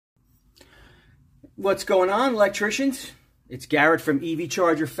What's going on, electricians? It's Garrett from EV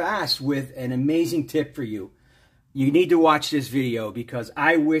Charger Fast with an amazing tip for you. You need to watch this video because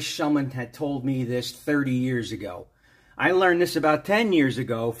I wish someone had told me this 30 years ago. I learned this about 10 years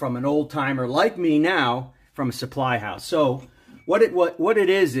ago from an old timer like me now from a supply house. So what it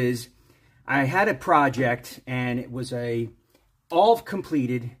is I had a project and it was all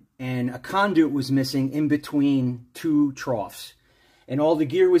completed and a conduit was missing in between two troughs. And all the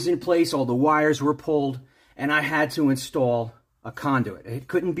gear was in place, all the wires were pulled, and I had to install a conduit. It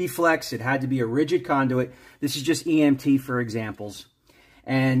couldn't be flex, it had to be a rigid conduit. This is just EMT for examples.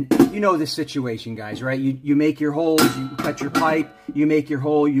 And you know this situation, guys, right? You make your holes, you cut your pipe, you make your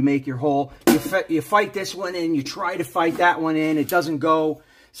hole, you make your hole. You fight this one in, you try to fight that one in, it doesn't go.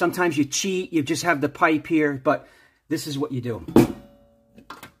 Sometimes you cheat, you just have the pipe here, but this is what you do.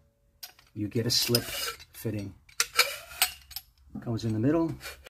 You get a slip fitting. Goes in the middle,